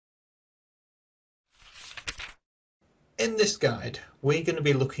In this guide, we're going to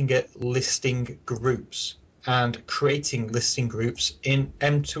be looking at listing groups and creating listing groups in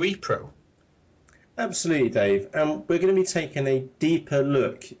M2E Pro. Absolutely, Dave. We're going to be taking a deeper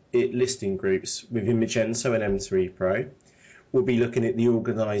look at listing groups within Magento and M2E Pro. We'll be looking at the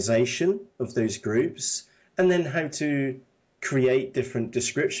organization of those groups and then how to create different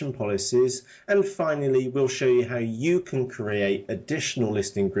description policies. And finally, we'll show you how you can create additional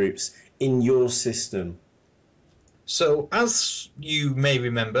listing groups in your system. So as you may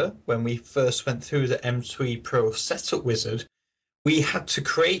remember, when we first went through the M2E Pro setup wizard, we had to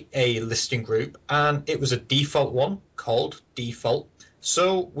create a listing group and it was a default one called default.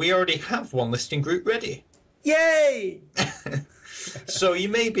 So we already have one listing group ready. Yay! So you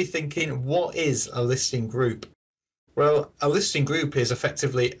may be thinking, what is a listing group? Well, a listing group is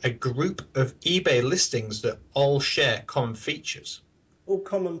effectively a group of eBay listings that all share common features. Or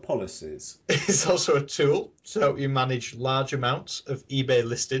common policies. It's also a tool to help you manage large amounts of eBay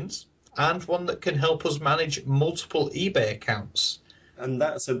listings and one that can help us manage multiple eBay accounts. And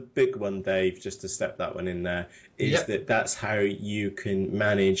that's a big one, Dave, just to step that one in there, is that's how you can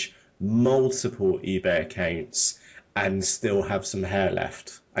manage multiple eBay accounts and still have some hair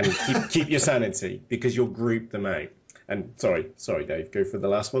left and keep your sanity because you'll group them out. And sorry, Dave, go for the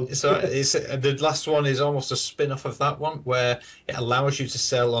last one. So the last one is almost a spin-off of that one, where it allows you to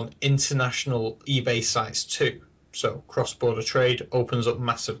sell on international eBay sites too. So cross-border trade opens up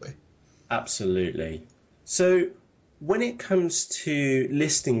massively. Absolutely. So when it comes to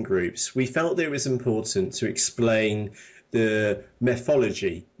listing groups, we felt that it was important to explain the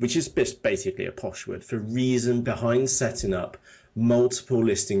methodology, which is basically a posh word for reason behind setting up multiple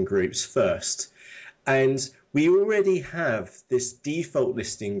listing groups first. And we already have this default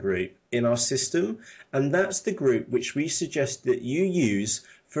listing group in our system, and that's the group which we suggest that you use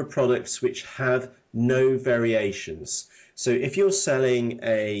for products which have no variations. So if you're selling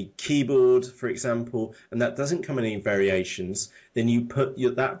a keyboard, for example, and that doesn't come in any variations, then you put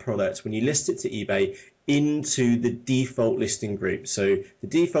that product, when you list it to eBay, into the default listing group. So the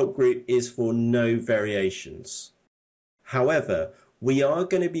default group is for no variations. However, we are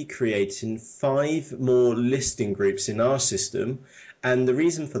going to be creating 5 more listing groups in our system. And the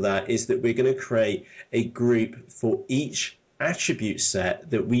reason for that is that we're going to create a group for each attribute set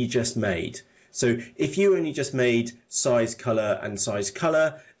that we just made. So if you only just made size, color, and size,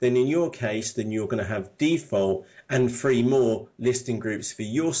 color, then in your case, then you're going to have default and 3 more listing groups for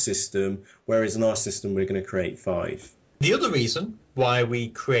your system, whereas in our system, we're going to create 5. The other reason why we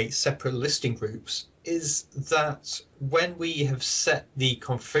create separate listing groups is that when we have set the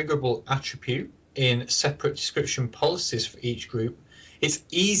configurable attribute in separate description policies for each group, it's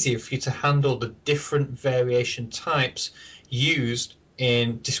easier for you to handle the different variation types used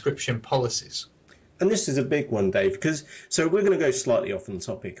in description policies. And this is a big one, Dave, because so we're going to go slightly off on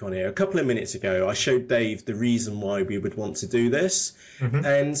topic on here. A couple of minutes ago, I showed Dave the reason why we would want to do this.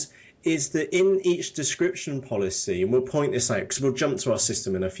 And is that in each description policy, and we'll point this out because we'll jump to our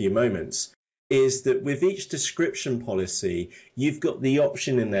system in a few moments, is that with each description policy, you've got the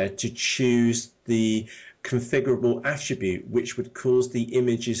option in there to choose the configurable attribute, which would cause the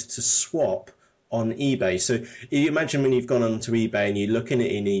images to swap on eBay. So you imagine when you've gone onto eBay and you're looking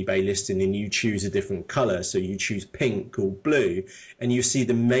at an eBay listing and you choose a different color, so you choose pink or blue, and you see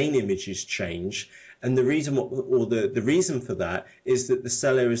the main images change. And the reason, the reason for that is that the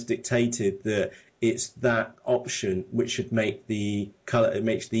seller has dictated that it's that option which should make the color, it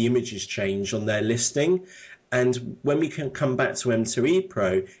makes the images change on their listing. And when we can come back to M2E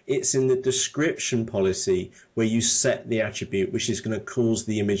Pro, it's in the description policy where you set the attribute which is going to cause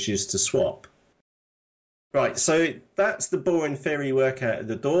the images to swap. Right, so that's the boring theory work out of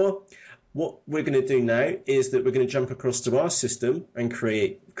the door. What we're going to do now is that we're going to jump across to our system and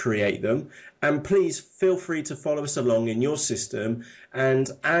create them. And please feel free to follow us along in your system and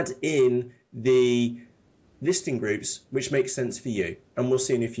add in the listing groups which make sense for you. And we'll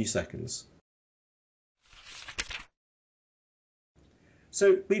see in a few seconds.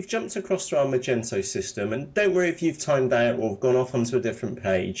 So we've jumped across to our Magento system, and don't worry if you've timed out or gone off onto a different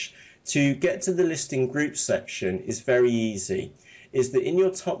page. To get to the listing groups section is very easy. Is that in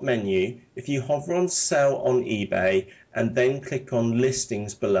your top menu, if you hover on Sell on eBay and then click on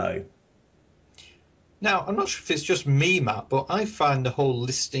Listings below. Now, I'm not sure if it's just me, Matt, but I find the whole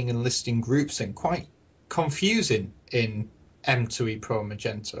listing and listing groups thing quite confusing in M2E Pro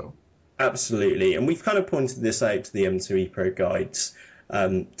Magento. Absolutely, and we've kind of pointed this out to the M2E Pro guides,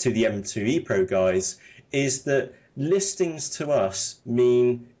 is that listings to us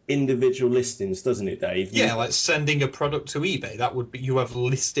mean individual listings, doesn't it, Dave? Yeah, like sending a product to eBay. That would be, you have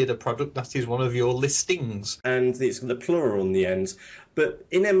listed a product, that is one of your listings. And it's the plural on the end. But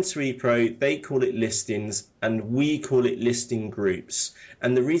in M2E Pro, they call it listings and we call it listing groups.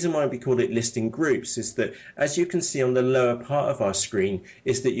 And the reason why we call it listing groups is that, as you can see on the lower part of our screen,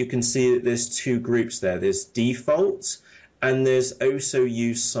 is that you can see that there's two groups there. There's default and there's also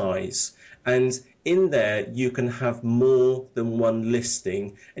use size. And in there, you can have more than one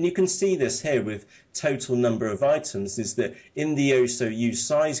listing. And you can see this here with total number of items, is that in the also use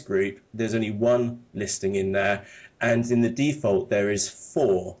size group, there's only one listing in there. And in the default, there is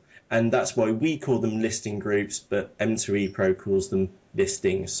 4. And that's why we call them listing groups, but M2E Pro calls them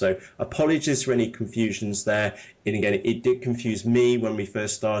listings. So apologies for any confusions there. And again, it did confuse me when we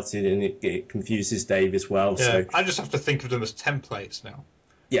first started, and it confuses Dave as well. Yeah, so I just have to think of them as templates now.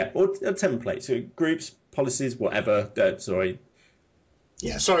 Yeah, or a template. So groups, policies, whatever. Sorry.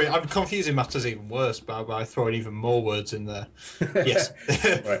 Yeah, sorry, I'm confusing matters even worse by throwing even more words in there. Yes,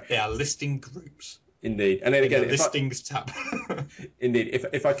 Right. Yeah, listing groups. Indeed. And then again, listings tab. Indeed.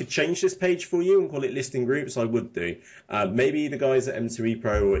 If I could change this page for you and call it listing groups, I would do. Maybe the guys at M2E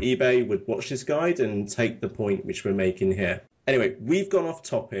Pro or eBay would watch this guide and take the point which we're making here. Anyway, we've gone off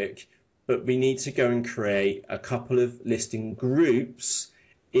topic, but we need to go and create a couple of listing groups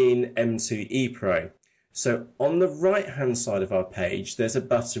in M2E Pro. So on the right hand side of our page, there's a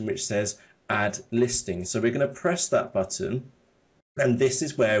button which says add listing. So we're going to press that button, and this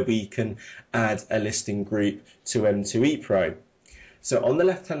is where we can add a listing group to M2E Pro. So on the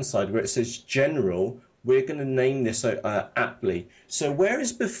left hand side where it says general, we're going to name this aptly. So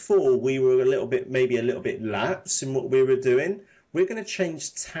whereas before we were maybe a little bit lax in what we were doing, we're going to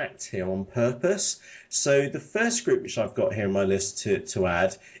change tact here on purpose. So the first group which I've got here in my list to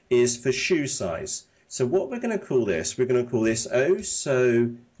add is for shoe size. So what we're going to call this, we're going to call this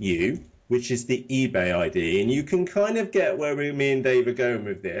You, which is the eBay ID. And you can kind of get where me and Dave are going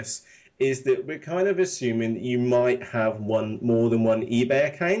with this, is that we're kind of assuming that you might have more than one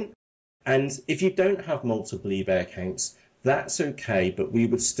eBay account. And if you don't have multiple eBay accounts, that's okay, but we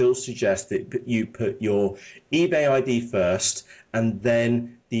would still suggest that you put your eBay ID first and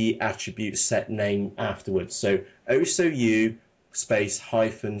then the attribute set name afterwards. So You space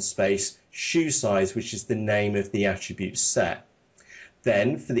hyphen space shoe size, which is the name of the attribute set.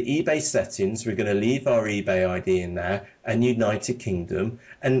 Then for the eBay settings, we're going to leave our eBay ID in there and United Kingdom.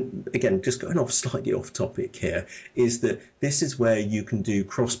 And again, just going off slightly off topic here, is that this is where you can do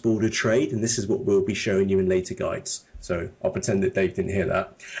cross-border trade, and this is what we'll be showing you in later guides. So I'll pretend that Dave didn't hear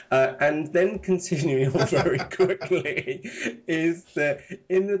that. And then continuing on very quickly is that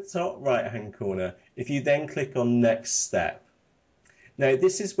in the top right-hand corner, if you then click on next step, now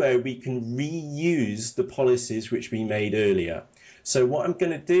this is where we can reuse the policies which we made earlier. So what I'm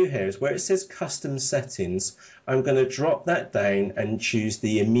going to do here is where it says custom settings, I'm going to drop that down and choose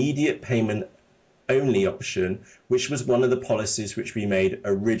the immediate payment only option, which was one of the policies which we made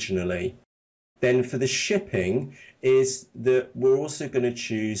originally. Then for the shipping is that we're also going to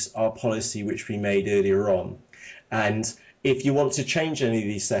choose our policy which we made earlier on. And if you want to change any of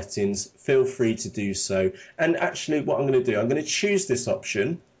these settings, feel free to do so. And actually what I'm going to do, I'm going to choose this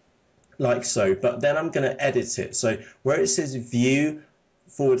option like so, but then I'm going to edit it. So where it says view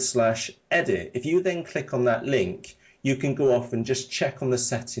 /edit, if you then click on that link, you can go off and just check on the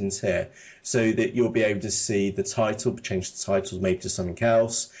settings here so that you'll be able to see the title, change the title maybe to something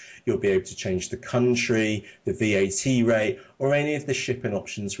else. You'll be able to change the country, the VAT rate, or any of the shipping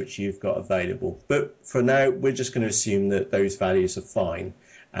options which you've got available. But for now, we're just going to assume that those values are fine.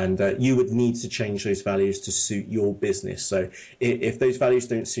 And you would need to change those values to suit your business. So if those values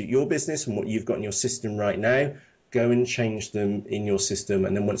don't suit your business and what you've got in your system right now, go and change them in your system.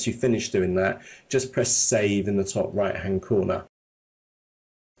 And then once you finish doing that, just press save in the top right hand corner.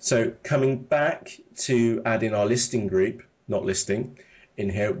 So coming back to add in our listing group, not listing, in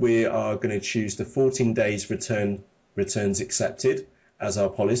here, we are going to choose the 14 days returns accepted as our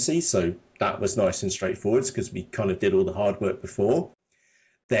policy. So that was nice and straightforward because we kind of did all the hard work before.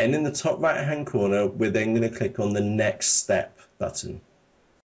 Then in the top right hand corner, we're then going to click on the next step button.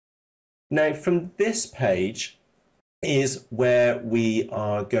 Now from this page is where we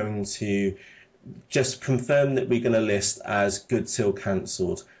are going to just confirm that we're going to list as good till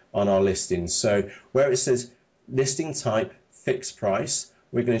cancelled on our listing. So where it says listing type fixed price,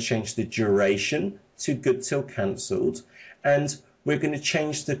 we're going to change the duration to good till cancelled, and we're going to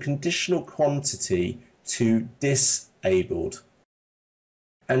change the conditional quantity to disabled.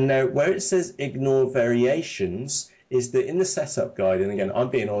 And now where it says ignore variations is that in the setup guide, and again, I'm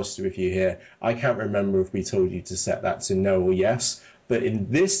being honest with you here, I can't remember if we told you to set that to no or yes, But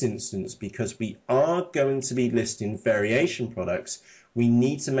in this instance, because we are going to be listing variation products, we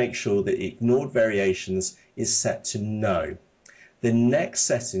need to make sure that ignored variations is set to no. The next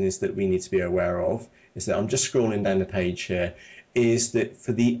setting is that we need to be aware of is that I'm just scrolling down the page here, is that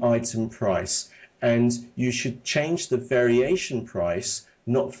for the item price, and you should change the variation price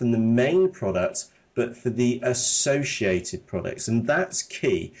not from the main product but for the associated products, and that's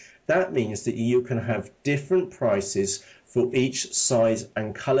key. That means that you can have different prices for each size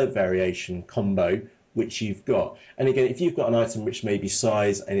and color variation combo which you've got. And again, if you've got an item which may be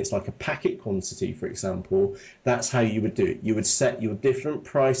size and it's like a packet quantity, for example, that's how you would do it. You would set your different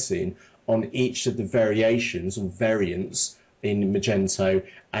pricing on each of the variations or variants in Magento,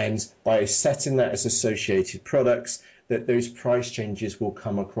 and by setting that as associated products, that those price changes will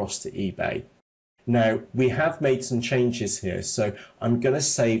come across to eBay. Now, we have made some changes here, so I'm going to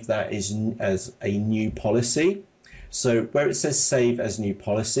save that as a new policy. So where it says save as new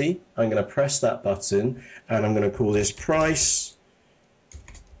policy, I'm going to press that button and I'm going to call this price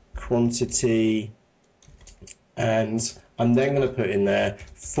quantity, and I'm then going to put in there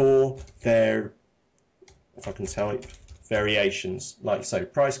for their, if I can type, variations, like so,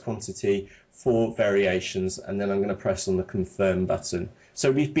 price quantity for variations, and then I'm going to press on the confirm button. So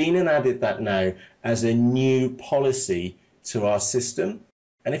we've been and added that now as a new policy to our system,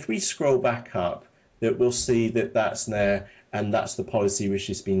 and if we scroll back up, that we'll see that that's there, and that's the policy which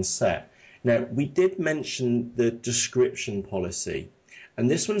has been set. Now, we did mention the description policy, and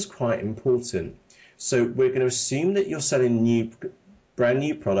this one's quite important. So we're going to assume that you're selling brand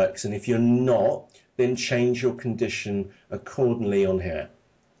new products, and if you're not, then change your condition accordingly on here.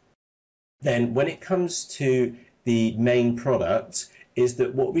 Then when it comes to the main product, is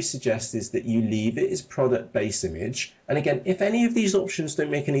that what we suggest is that you leave it as product base image. And again, if any of these options don't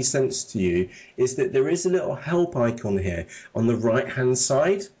make any sense to you, is that there is a little help icon here on the right hand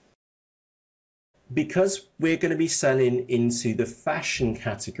side. Because we're going to be selling into the fashion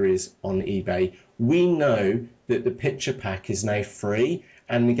categories on eBay, we know that the picture pack is now free.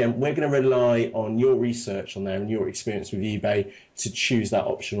 And again, we're going to rely on your research on there and your experience with eBay to choose that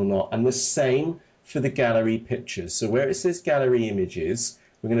option or not. And the same for the gallery pictures. So where it says gallery images,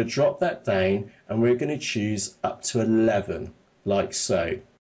 we're going to drop that down and we're going to choose up to 11, like so.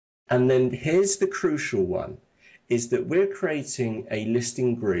 And then here's the crucial one, is that we're creating a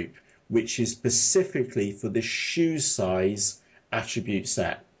listing group which is specifically for the shoe size attribute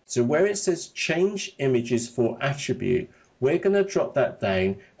set. So where it says change images for attribute, we're going to drop that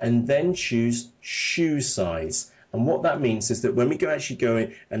down and then choose shoe size. And what that means is that when we actually go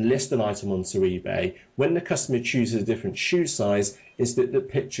in and list an item onto eBay, when the customer chooses a different shoe size, is that the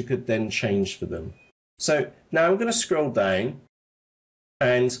picture could then change for them. So now I'm going to scroll down,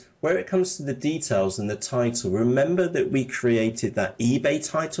 and where it comes to the details and the title, remember that we created that eBay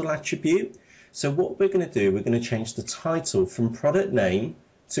title attribute. So what we're going to do, we're going to change the title from product name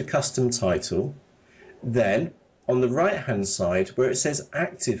to custom title. Then on the right hand side where it says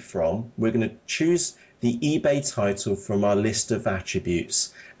active from, we're going to choose the eBay title from our list of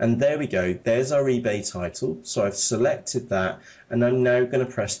attributes. And there we go, there's our eBay title. So I've selected that, and I'm now going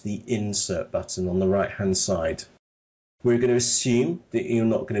to press the insert button on the right hand side. We're going to assume that you're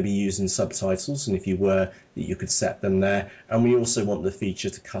not going to be using subtitles, and if you were, that you could set them there. And we also want the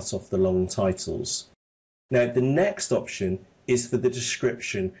feature to cut off the long titles. Now the next option is for the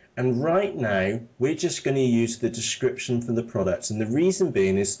description, and right now we're just going to use the description for the products, and the reason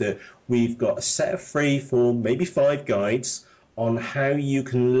being is that we've got a set of 3, 4, maybe 5 guides on how you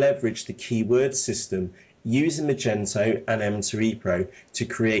can leverage the keyword system using Magento and M2E Pro to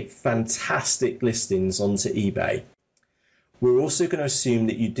create fantastic listings onto eBay. We're also going to assume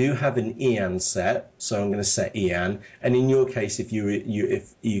that you do have an EAN set, so I'm going to set EAN, and in your case, if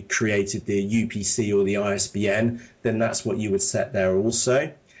you created the UPC or the ISBN, then that's what you would set there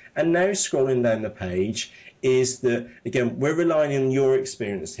also. And now scrolling down the page is that, again, we're relying on your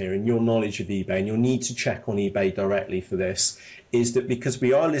experience here and your knowledge of eBay, and you'll need to check on eBay directly for this, is that because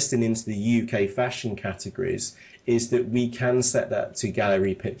we are listing into the UK fashion categories, is that we can set that to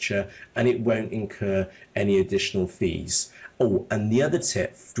gallery picture and it won't incur any additional fees. Oh, and the other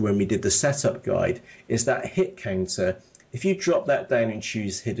tip when we did the setup guide is that hit counter. If you drop that down and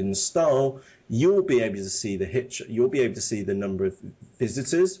choose hidden style, you'll be able to see the hit. You'll be able to see the number of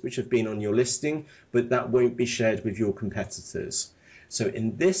visitors which have been on your listing, but that won't be shared with your competitors. So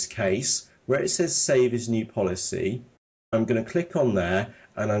in this case, where it says save as new policy, I'm going to click on there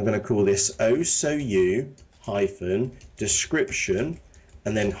and I'm going to call this OSOU hyphen description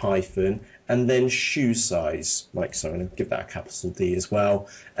and then hyphen and then shoe size, like so. I'm going to give that a capital D as well,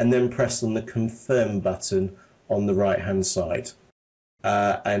 and then press on the confirm button on the right hand side.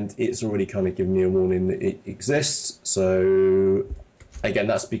 and it's already kind of given me a warning that it exists. So again,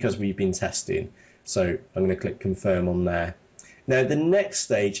 that's because we've been testing. So I'm going to click confirm on there. Now the next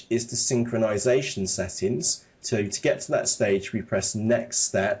stage is the synchronization settings. So to get to that stage, we press next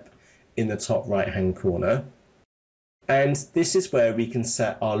step in the top right hand corner. And this is where we can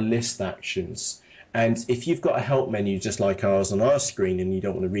set our list actions. And if you've got a help menu just like ours on our screen and you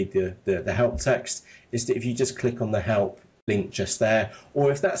don't want to read the help text, is that if you just click on the help link just there,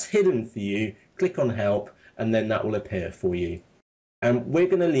 or if that's hidden for you, click on help and then that will appear for you. And we're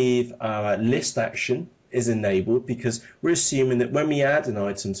going to leave our list action is enabled because we're assuming that when we add an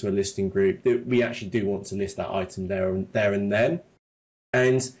item to a listing group that we actually do want to list that item there and then.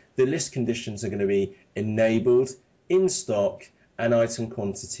 And the list conditions are going to be enabled, in stock, and item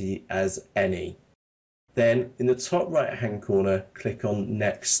quantity as any. Then in the top right hand corner, click on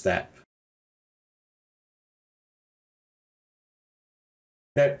next step.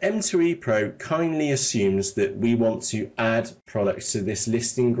 Now M2E Pro kindly assumes that we want to add products to this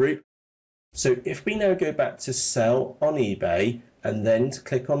listing group. So if we now go back to sell on eBay and then to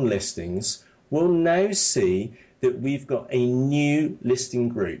click on listings, we'll now see that we've got a new listing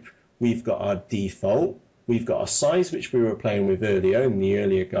group. We've got our default, we've got our size, which we were playing with earlier in the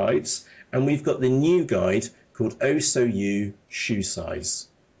earlier guides, and we've got the new guide called Oh So You Shoe Size.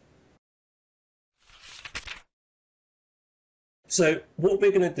 So what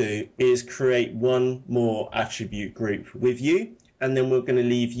we're going to do is create one more attribute group with you, and then we're going to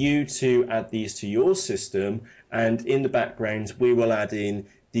leave you to add these to your system, and in the background we will add in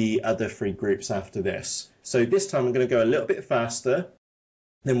the other 3 groups after this. So this time I'm going to go a little bit faster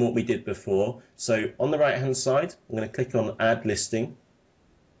than what we did before. So on the right hand side I'm going to click on add listing,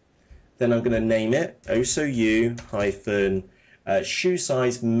 then I'm going to name it Oh So You hyphen shoe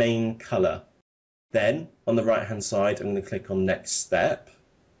size main color. Then on the right hand side I'm going to click on next step.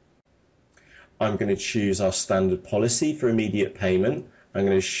 I'm going to choose our standard policy for immediate payment. I'm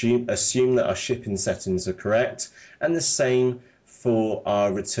going to assume that our shipping settings are correct, and the same for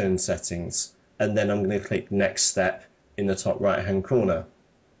our return settings. And then I'm going to click next step in the top right hand corner.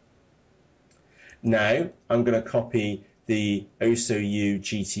 Now I'm going to copy the Oh So You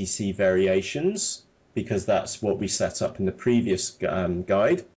GTC variations because that's what we set up in the previous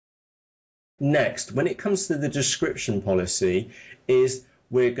guide. Next, when it comes to the description policy, is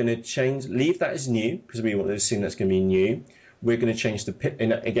we're going to leave that as new because we want to assume that's going to be new. We're going to change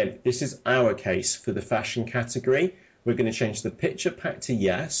and again, this is our case for the fashion category. We're going to change the picture pack to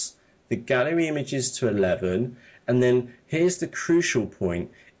yes, the gallery images to 11, and then here's the crucial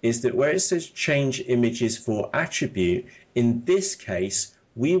point, is that where it says change images for attribute, in this case,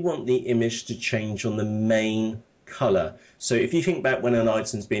 we want the image to change on the main color. So if you think back when an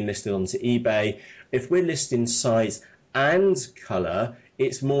item's being listed onto eBay, if we're listing size and color,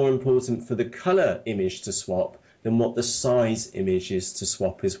 it's more important for the color image to swap than what the size image is to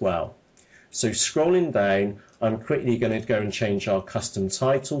swap as well. So scrolling down, I'm quickly going to go and change our custom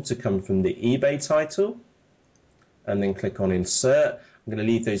title to come from the eBay title, and then click on insert. I'm going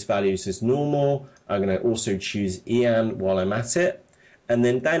to leave those values as normal. I'm going to also choose Ian while I'm at it, and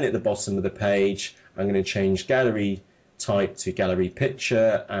then down at the bottom of the page I'm going to change gallery type to gallery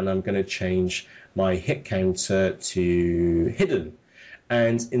picture, and I'm going to change my hit counter to hidden.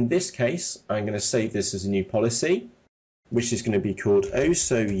 And in this case, I'm going to save this as a new policy, which is going to be called Oh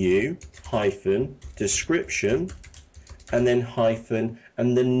So You hyphen description, and then hyphen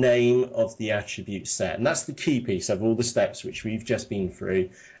and the name of the attribute set. And that's the key piece of all the steps which we've just been through.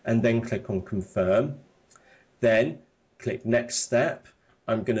 And then click on confirm. Then click next step.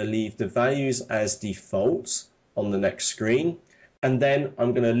 I'm going to leave the values as default on the next screen. And then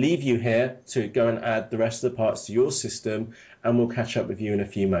I'm going to leave you here to go and add the rest of the parts to your system, and we'll catch up with you in a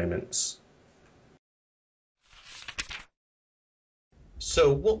few moments.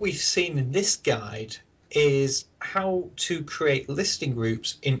 So what we've seen in this guide is how to create listing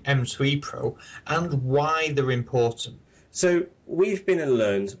groups in M2E Pro and why they're important. So we've been and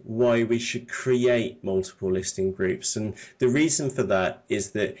learned why we should create multiple listing groups, and the reason for that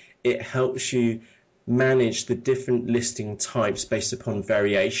is that it helps you manage the different listing types based upon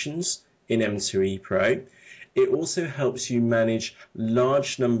variations in M2E Pro. It also helps you manage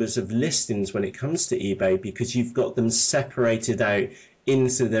large numbers of listings when it comes to eBay because you've got them separated out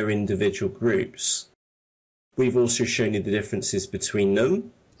into their individual groups. We've also shown you the differences between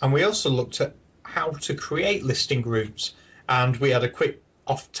them. And we also looked at how to create listing groups, and we had a quick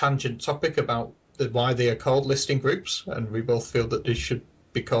off-tangent topic about why they are called listing groups, and we both feel that they should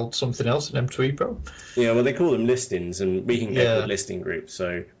be called something else in M2E Pro. Yeah, well, they call them listings, and we can get called listing groups.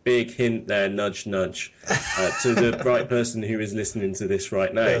 So big hint there, nudge, nudge, to the right person who is listening to this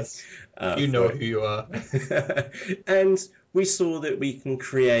right now. Yes. You know who you are. And we saw that we can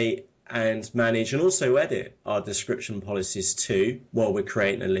create and manage and also edit our description policies too while we're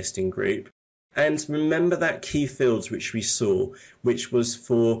creating a listing group. And remember that key fields which we saw, which was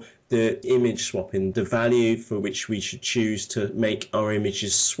for the image swapping, the value for which we should choose to make our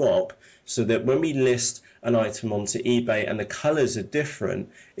images swap, so that when we list an item onto eBay and the colors are different,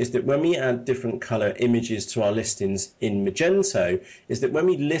 is that when we add different color images to our listings in Magento, is that when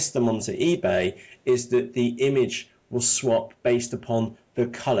we list them onto eBay, is that the image will swap based upon the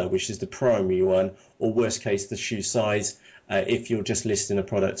color, which is the primary one, or worst case, the shoe size, if you're just listing a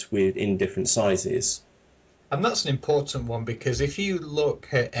product in different sizes. And that's an important one, because if you look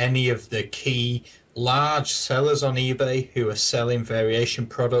at any of the key large sellers on eBay who are selling variation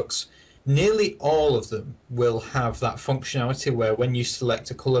products, nearly all of them will have that functionality where when you select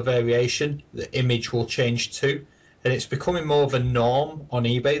a color variation, the image will change too. And it's becoming more of a norm on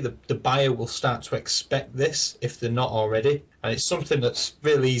eBay. The buyer will start to expect this if they're not already. And it's something that's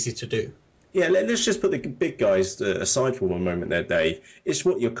really easy to do. Yeah, let's just put the big guys aside for one moment there, Dave. It's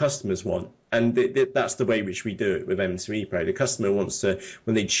what your customers want. And that's the way which we do it with M2E Pro. The customer wants to,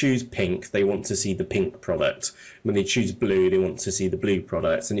 when they choose pink, they want to see the pink product. When they choose blue, they want to see the blue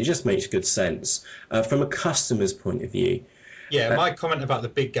product. And it just makes good sense from a customer's point of view. Yeah, my comment about the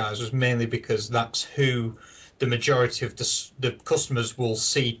big guys was mainly because that's who the majority of the customers will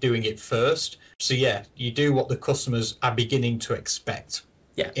see doing it first. So yeah, you do what the customers are beginning to expect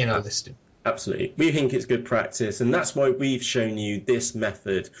in a listing. Absolutely. We think it's good practice, and that's why we've shown you this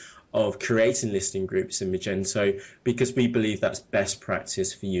method of creating listing groups in Magento, because we believe that's best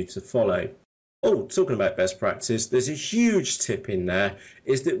practice for you to follow. Oh, talking about best practice, there's a huge tip in there,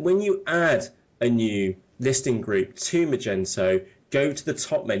 is that when you add a new listing group to Magento, go to the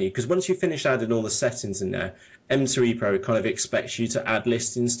top menu, because once you finish adding all the settings in there, M2E Pro kind of expects you to add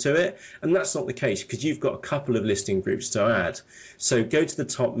listings to it, and that's not the case because you've got a couple of listing groups to add. So go to the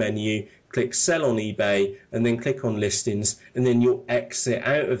top menu, click Sell on eBay, and then click on Listings, and then you'll exit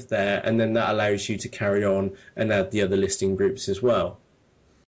out of there, and then that allows you to carry on and add the other listing groups as well.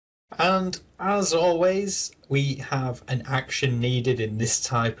 And as always, we have an action needed in this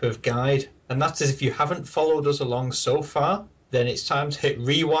type of guide, and that is if you haven't followed us along so far, then it's time to hit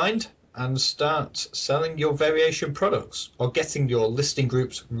rewind and start selling your variation products, or getting your listing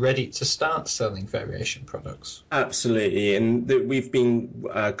groups ready to start selling variation products. Absolutely, and we've been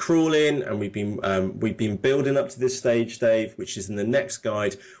crawling, and we've been building up to this stage, Dave, which is in the next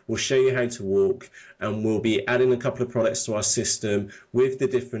guide. We'll show you how to walk, and we'll be adding a couple of products to our system with the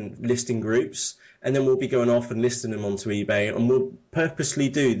different listing groups, and then we'll be going off and listing them onto eBay, and we'll purposely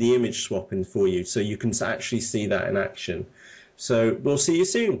do the image swapping for you so you can actually see that in action. So we'll see you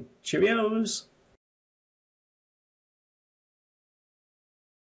soon. Cheerios.